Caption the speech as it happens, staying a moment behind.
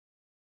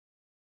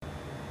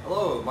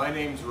Hello, my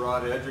name's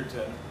Rod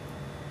Egerton.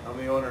 I'm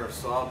the owner of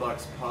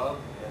Sawbucks Pub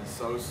in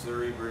South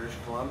Surrey, British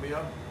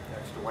Columbia,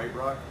 next to White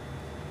Rock.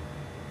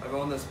 I've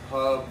owned this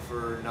pub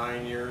for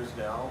 9 years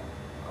now.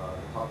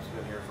 The pub's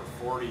been here for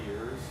 40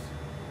 years.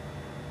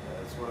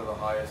 It's one of the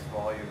highest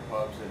volume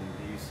pubs in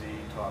BC,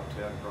 top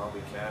 10,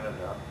 probably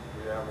Canada.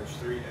 We average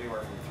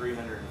anywhere from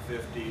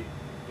 350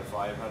 to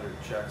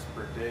 500 checks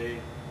per day,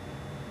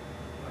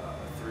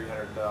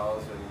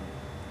 300,000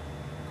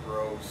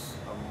 gross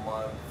a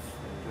month,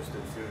 and just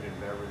in food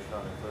and beverage,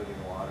 not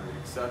including water,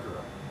 etc.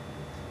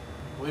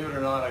 Believe it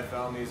or not, I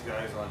found these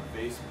guys on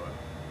Facebook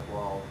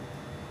while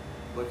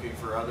looking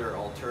for other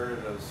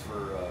alternatives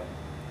for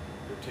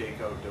their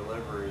takeout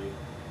delivery.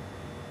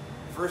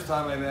 The first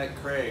time I met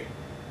Craig,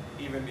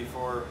 even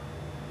before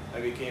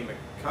I became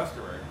a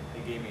customer,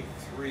 he gave me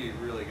 3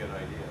 really good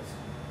ideas.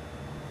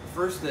 The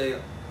first day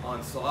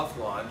on soft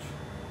launch,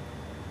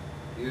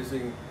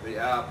 using the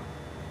app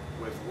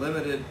with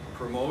limited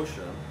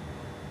promotion,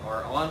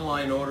 our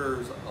online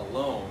orders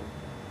alone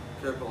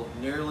tripled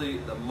nearly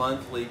the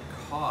monthly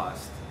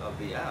cost of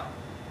the app.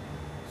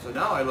 So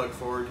now I look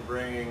forward to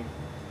bringing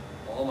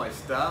all my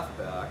staff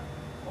back,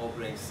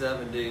 opening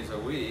 7 days a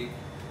week,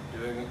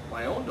 doing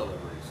my own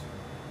deliveries.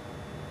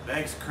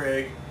 Thanks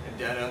Craig and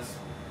Dennis,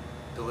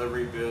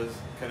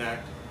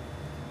 DeliveryBizConnect,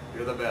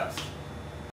 you're the best.